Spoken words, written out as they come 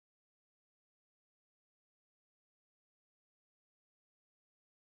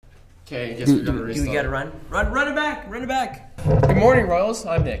Okay, I guess we gotta restart. You gotta run? Run it back! Run it back! Good morning, Royals.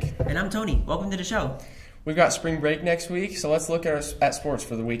 I'm Nick. And I'm Tony. Welcome to the show. We've got spring break next week, so let's look at sports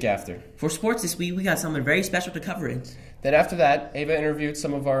for the week after. For sports this week, we got something very special to cover it. Then after that, Ava interviewed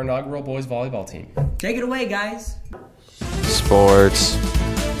some of our inaugural boys volleyball team. Take it away, guys. Sports.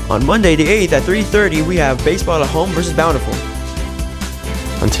 On Monday the 8th at 3:30, we have baseball at home versus Bountiful.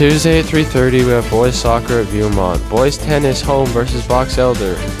 On Tuesday at 3:30, we have boys soccer at Viewmont, boys tennis home versus Box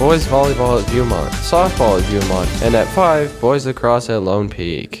Elder, boys volleyball at Viewmont, softball at Viewmont, and at 5, boys lacrosse at Lone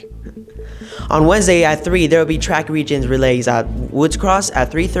Peak. On Wednesday at 3, there will be track regions relays at Woods Cross. At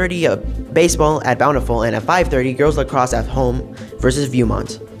 3:30, baseball at Bountiful, and at 5:30, girls lacrosse at home versus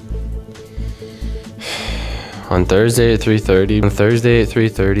Viewmont. On Thursday at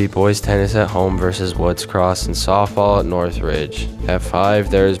 3:30, boys tennis at home versus Woods Cross and softball at Northridge. At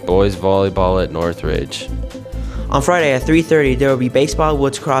 5, there's boys volleyball at Northridge. On Friday at 3:30, there will be baseball,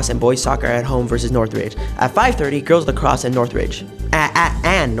 Woods Cross, and boys soccer at home versus Northridge. At 5:30, girls lacrosse at Northridge.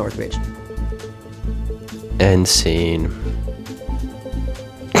 And Northridge. End scene.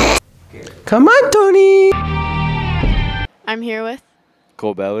 Come on, Tony! I'm here with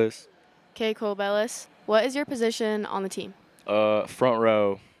Cole Bellis. Kay Cole Bellis. What is your position on the team? Front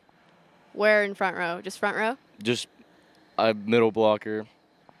row. Where in front row? Just front row? Just a middle blocker.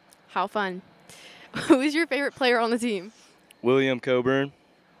 How fun. Who is your favorite player on the team? William Coburn.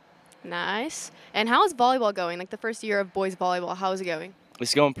 Nice. And how is volleyball going? Like the first year of boys volleyball, how is it going?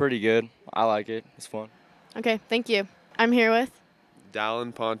 It's going pretty good. I like it. It's fun. Okay, thank you. I'm here with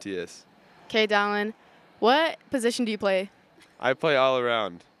Dallin Pontius. Kay Dallin. What position do you play? I play all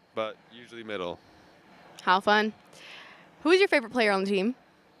around, but usually middle. How fun. Who is your favorite player on the team?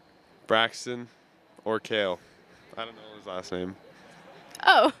 Braxton or Kale. I don't know his last name.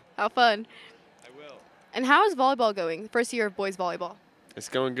 Oh, how fun. I will. And how is volleyball going? First year of boys volleyball. It's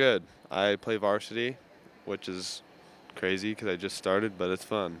going good. I play varsity, which is crazy because I just started, but it's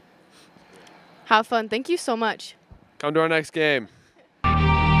fun. How fun. Thank you so much. Come to our next game.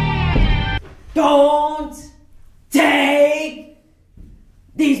 Don't take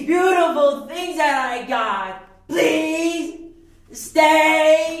these beautiful things that I got. Please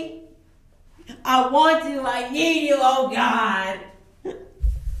stay. I want to. I need you. Oh, God.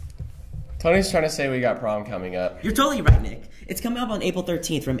 Tony's trying to say we got prom coming up. You're totally right, Nick. It's coming up on April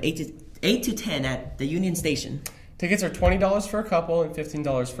 13th from 8 to 10 at the Union Station. Tickets are $20 for a couple and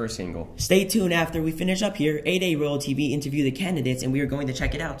 $15 for a single. Stay tuned after we finish up here. 8A Royal TV interview the candidates, and we are going to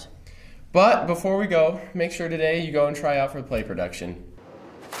check it out. But before we go, make sure today you go and try out for the play production.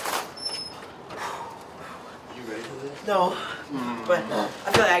 You ready for this? No, but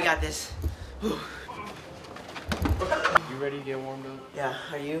I feel like I got this. You ready to get warmed up? Yeah,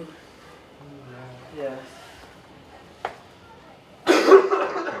 are you? Yeah.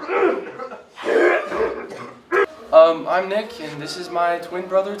 I'm Nick, and this is my twin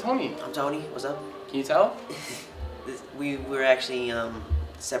brother, Tony. I'm Tony. What's up? Can you tell? We were actually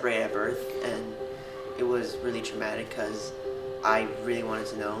separated at birth, and it was really traumatic because I really wanted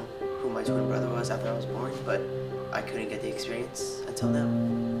to know who my twin brother was after I was born, but I couldn't get the experience until now.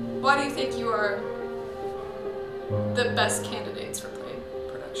 Why do you think you are the best candidates for play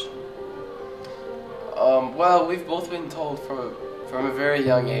production? Well, we've both been told from a very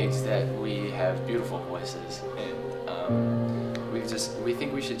young age that we have beautiful voices, and we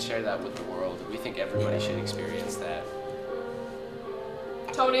think we should share that with the world. We think everybody should experience that.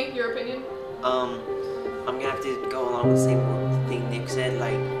 Tony, your opinion? I'm gonna have to go along with the same thing Nick said.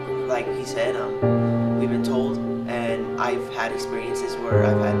 Like he said, we've been told, and I've had experiences where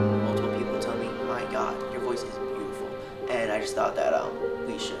I've had multiple people tell me, "My God, your voice is beautiful," and I just thought that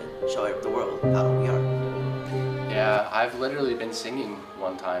we should show the world how we are. Yeah, I've literally been singing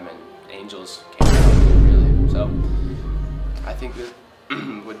one time, and angels came out, really. So I think that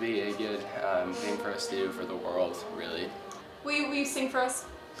would be a good thing for us to do for the world, really. Will you sing for us,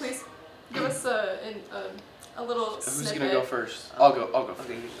 please? Give us a little Who's snippet. gonna go first? I'll go first.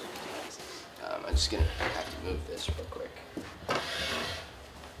 Okay. I'm just gonna have to move this real quick.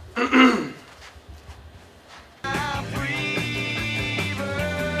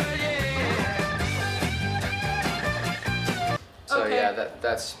 So Okay. yeah,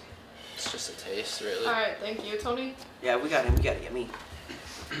 it's just a taste, really. All right, thank you, Tony. Yeah, we got him. We gotta get me.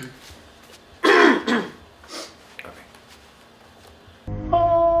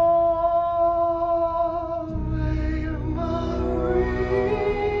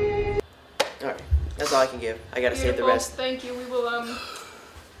 Alright, that's all I can give. I gotta save the Beautiful. rest. Thank you. We will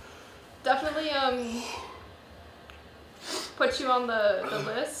definitely put you on the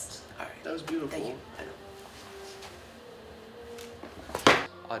list. Alright. That was beautiful. Thank you.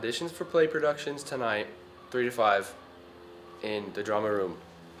 Auditions for play productions tonight, 3 to 5, in the drama room.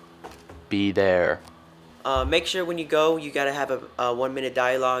 Be there. Make sure when you go, you gotta have a 1-minute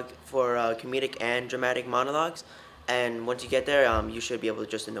dialogue for comedic and dramatic monologues. And once you get there, you should be able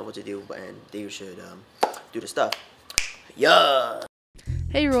just to know what to do, and you should do the stuff. Yeah.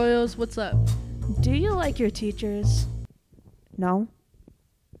 Hey Royals, what's up? Do you like your teachers? No?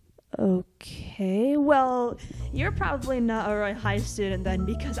 Okay, well, you're probably not a Roy High student then,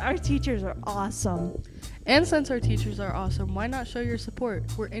 because our teachers are awesome. And since our teachers are awesome, why not show your support?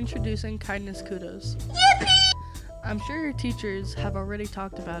 We're introducing Kindness Kudos. Yippee! I'm sure your teachers have already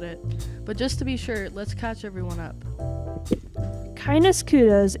talked about it, but just to be sure, let's catch everyone up. Kindness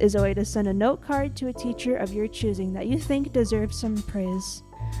Kudos is a way to send a note card to a teacher of your choosing that you think deserves some praise.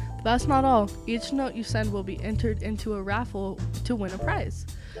 But that's not all. Each note you send will be entered into a raffle to win a prize.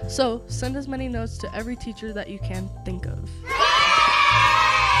 So send as many notes to every teacher that you can think of.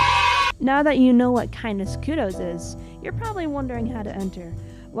 Now that you know what Kindness Kudos is, you're probably wondering how to enter.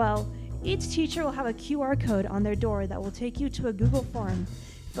 Well, each teacher will have a QR code on their door that will take you to a Google form.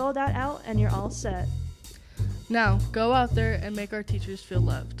 Fill that out and you're all set. Now, go out there and make our teachers feel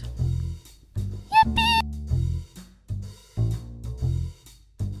loved.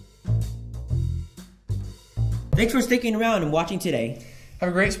 Thanks for sticking around and watching today. Have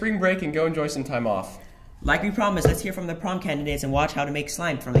a great spring break and go enjoy some time off. Like we promised, let's hear from the prom candidates and watch how to make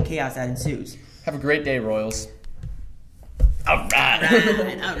slime from the chaos that ensues. Have a great day, Royals. Alright.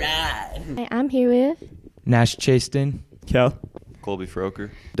 Hi, I'm here with Nash Chaston. Kel. Colby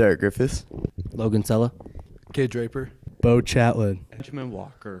Froker. Derek Griffiths. Logan Sella. Kid Draper. Bo Chatlin. Benjamin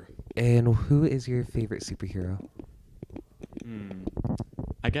Walker. And who is your favorite superhero?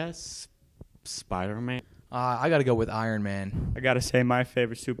 I guess Spider-Man. I gotta go with Iron Man. I gotta say my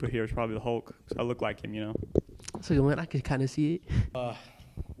favorite superhero is probably the Hulk, because I look like him, you know. That's a good one. I could kind of see it.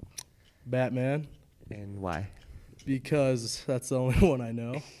 Batman. And why? Because that's the only one I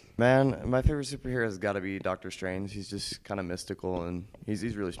know. Man, my favorite superhero has got to be Doctor Strange. He's just kind of mystical, and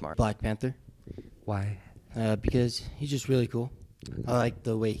he's really smart. Black Panther. Why? Because he's just really cool. I like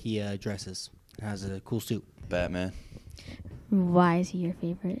the way he dresses. Has a cool suit. Batman. Why is he your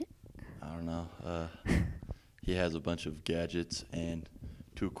favorite? I don't know. He has a bunch of gadgets and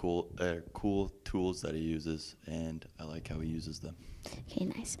two cool tools that he uses, and I like how he uses them. Okay,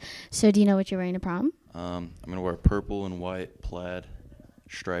 nice. So do you know what you're wearing to prom? I'm going to wear purple and white plaid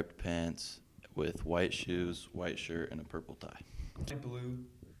striped pants with white shoes, white shirt, and a purple tie. Blue.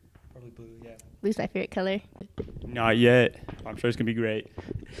 Probably blue, yeah. Blue's my favorite color. Not yet. I'm sure it's going to be great.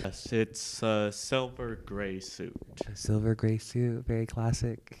 Yes, it's a silver gray suit. A silver gray suit, very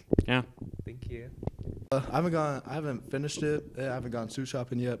classic. Yeah. Thank you. I haven't finished it. I haven't gone suit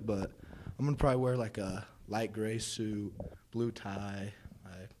shopping yet, but I'm going to probably wear like a light gray suit, blue tie,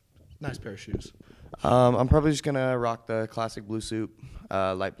 nice pair of shoes. I'm probably just going to rock the classic blue suit,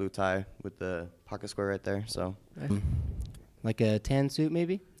 light blue tie with the pocket square right there. So, like a tan suit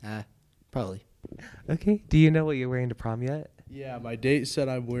maybe? Probably. Okay. Do you know what you're wearing to prom yet? Yeah, my date said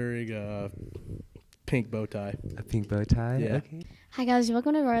I'm wearing a pink bow tie. A pink bow tie? Yeah. Okay. Hi guys,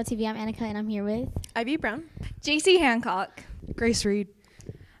 welcome to Royal TV. I'm Annika and I'm here with Ivy Brown, JC Hancock, Grace Reed.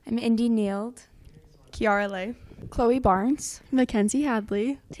 I'm Indy Neild, Kiara Lay, Chloe Barnes, Mackenzie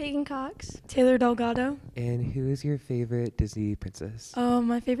Hadley, Tegan Cox, Taylor Delgado. And who is your favorite Disney princess? Oh,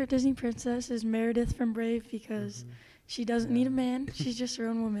 my favorite Disney princess is Meredith from Brave because she doesn't need a man. She's just her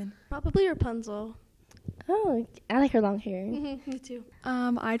own woman. probably Rapunzel. Oh, I like her long hair. Me too.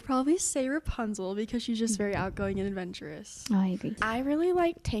 I'd probably say Rapunzel because she's just very outgoing and adventurous. Oh, I agree. I really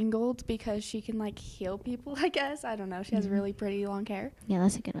like Tangled because she can like heal people, I guess. I don't know. She has really pretty long hair. Yeah,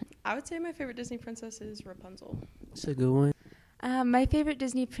 that's a good one. I would say my favorite Disney princess is Rapunzel. That's a good one. My favorite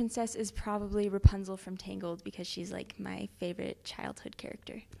Disney princess is probably Rapunzel from Tangled because she's like my favorite childhood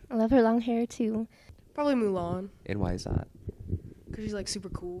character. I love her long hair too. Probably Mulan And why is that? because she's like super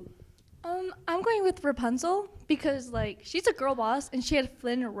cool. I'm going with Rapunzel because like she's a girl boss and she had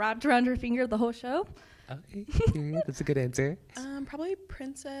Flynn wrapped around her finger the whole show. Okay. Period. That's a good answer. Probably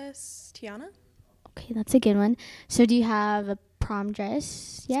Princess Tiana. Okay, that's a good one. So do you have a prom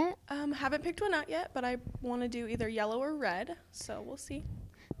dress yet? Haven't picked one out yet, but I want to do either yellow or red, so we'll see.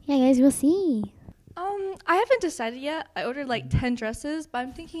 Yeah, guys, we'll see. I haven't decided yet. I ordered like 10 dresses, but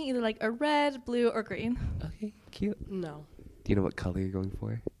I'm thinking either like a red, blue, or green. Okay, cute. No. Do you know what color you're going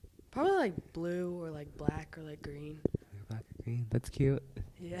for? Probably like blue or like black or like green. Black or green. That's cute.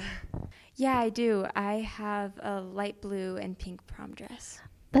 Yeah. Yeah, I do. I have a light blue and pink prom dress.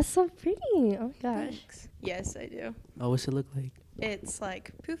 That's so pretty. Oh my gosh. Thanks. Yes, I do. Oh, what's it look like? It's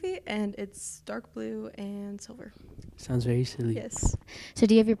like poofy and it's dark blue and silver. Sounds very silly. Yes. So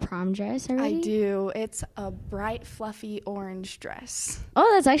do you have your prom dress already? I do. It's a bright, fluffy orange dress.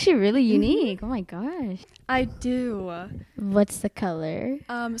 Oh, that's actually really unique. Oh my gosh. I do. What's the color?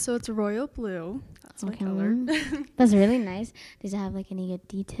 So it's royal blue. That's my color. That's really nice. Does it have like any good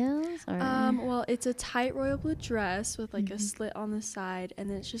details? Or? Well, it's a tight royal blue dress with like a slit on the side, and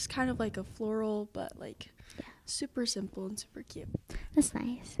then it's just kind of like a floral, but like super simple and super cute. That's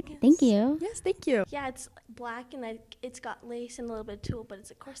nice. Okay, thank you. Yes, thank you. Yeah, it's black and like it's got lace and a little bit of tulle, but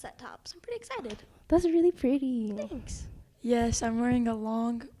it's a corset top, so I'm pretty excited. That's really pretty. Thanks. Yes, I'm wearing a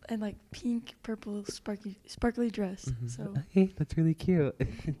long and like pink, purple, sparkly dress. So Hey, that's really cute.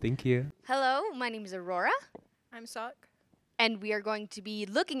 Thank you. Hello, my name is Aurora. I'm Sock. And we are going to be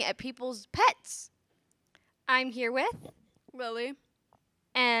looking at people's pets. I'm here with Lily.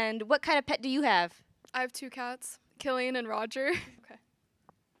 And what kind of pet do you have? I have 2 cats, Killian and Roger. Okay.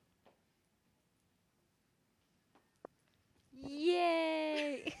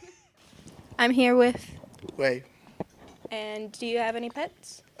 Yay! I'm here with. Wait. And do you have any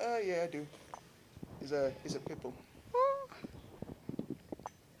pets? Yeah, I do. He's a pit bull.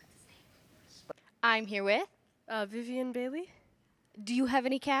 I'm here with Vivian Bailey. Do you have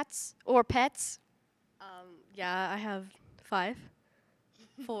any cats or pets? Yeah, I have 5.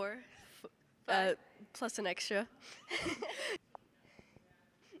 4. Plus an extra.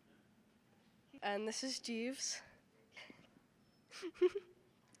 And this is Jeeves.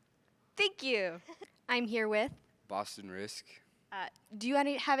 Thank you. I'm here with Boston Risk. Do you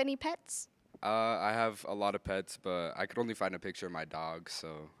have any pets? I have a lot of pets, but I could only find a picture of my dog,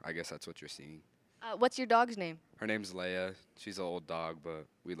 so I guess that's what you're seeing. What's your dog's name? Her name's Leia. She's an old dog, but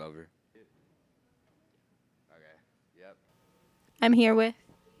we love her. Okay, yep. I'm here with.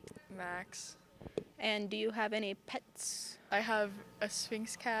 Max. And do you have any pets? I have a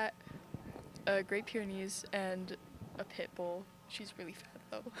Sphinx cat, a Great Pyrenees, and a pit bull. She's really fat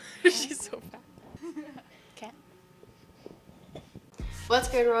though. She's so fat. Cat. What's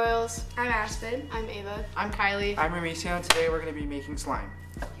good, Royals? I'm Aspen. I'm Ava. I'm Kylie. I'm Ramicio, and today we're going to be making slime.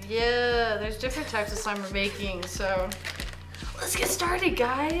 Yeah, there's different types of slime we're making, so let's get started,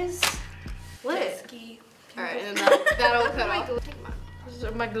 guys. Lit. Alright, and then that'll cut off. This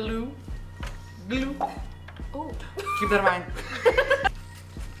is my glue. Glue. Oh. Keep that in mind.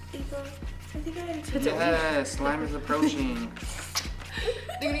 Ava, I think I need to Yes, slime is approaching.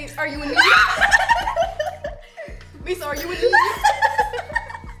 Are you a noob? Lisa, are you a noob?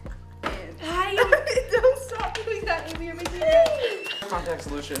 Hi. Don't stop doing that, Ava. You're making it. Contact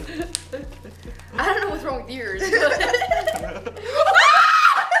solution. I don't know what's wrong with yours.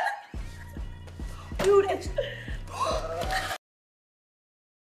 Dude, it's...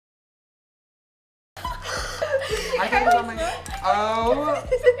 I got it on my... Oh.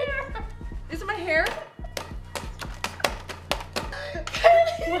 Is it my hair?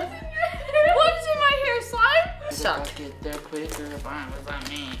 What's in my hair, slime? Suck it there quicker if I was on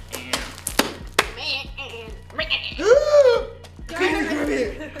me.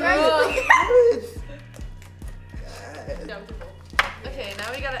 Okay, now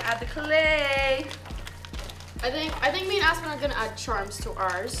we gotta add the clay. I think me and Aspen are gonna add charms to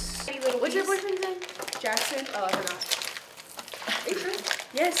ours. What's your boyfriend's name? Jackson. Oh, I forgot. Are you sure?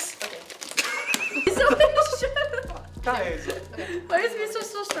 Yes. Okay. Guys. Why is Miso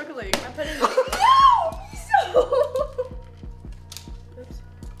still struggling? I'm putting. No, Miso.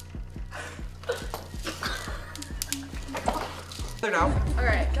 Now. All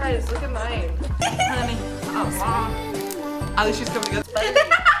right, guys, look at mine. Honey. Oh, Mom. At least she's coming together.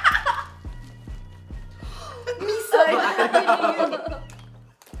 Miso.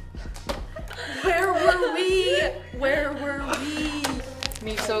 Where were we? Where were we?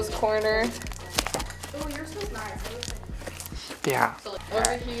 Miso's corner. Oh, yours smells nice. Yeah. So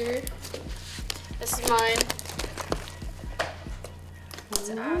over here. This is mine. It's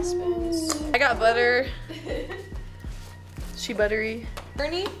Aspen's. I got butter. She buttery.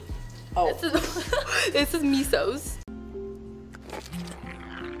 Ernie? Oh. This is Miso's.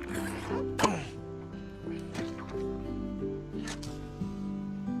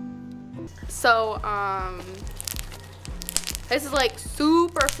 So, this is like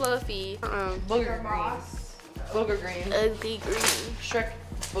super fluffy. Booger moss. Booger green. Ugly green. Shrek.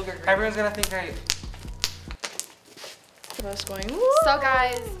 Booger green. Everyone's gonna think I... Us going. So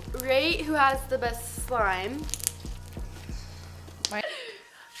guys, rate who has the best slime. My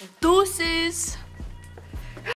Deuces.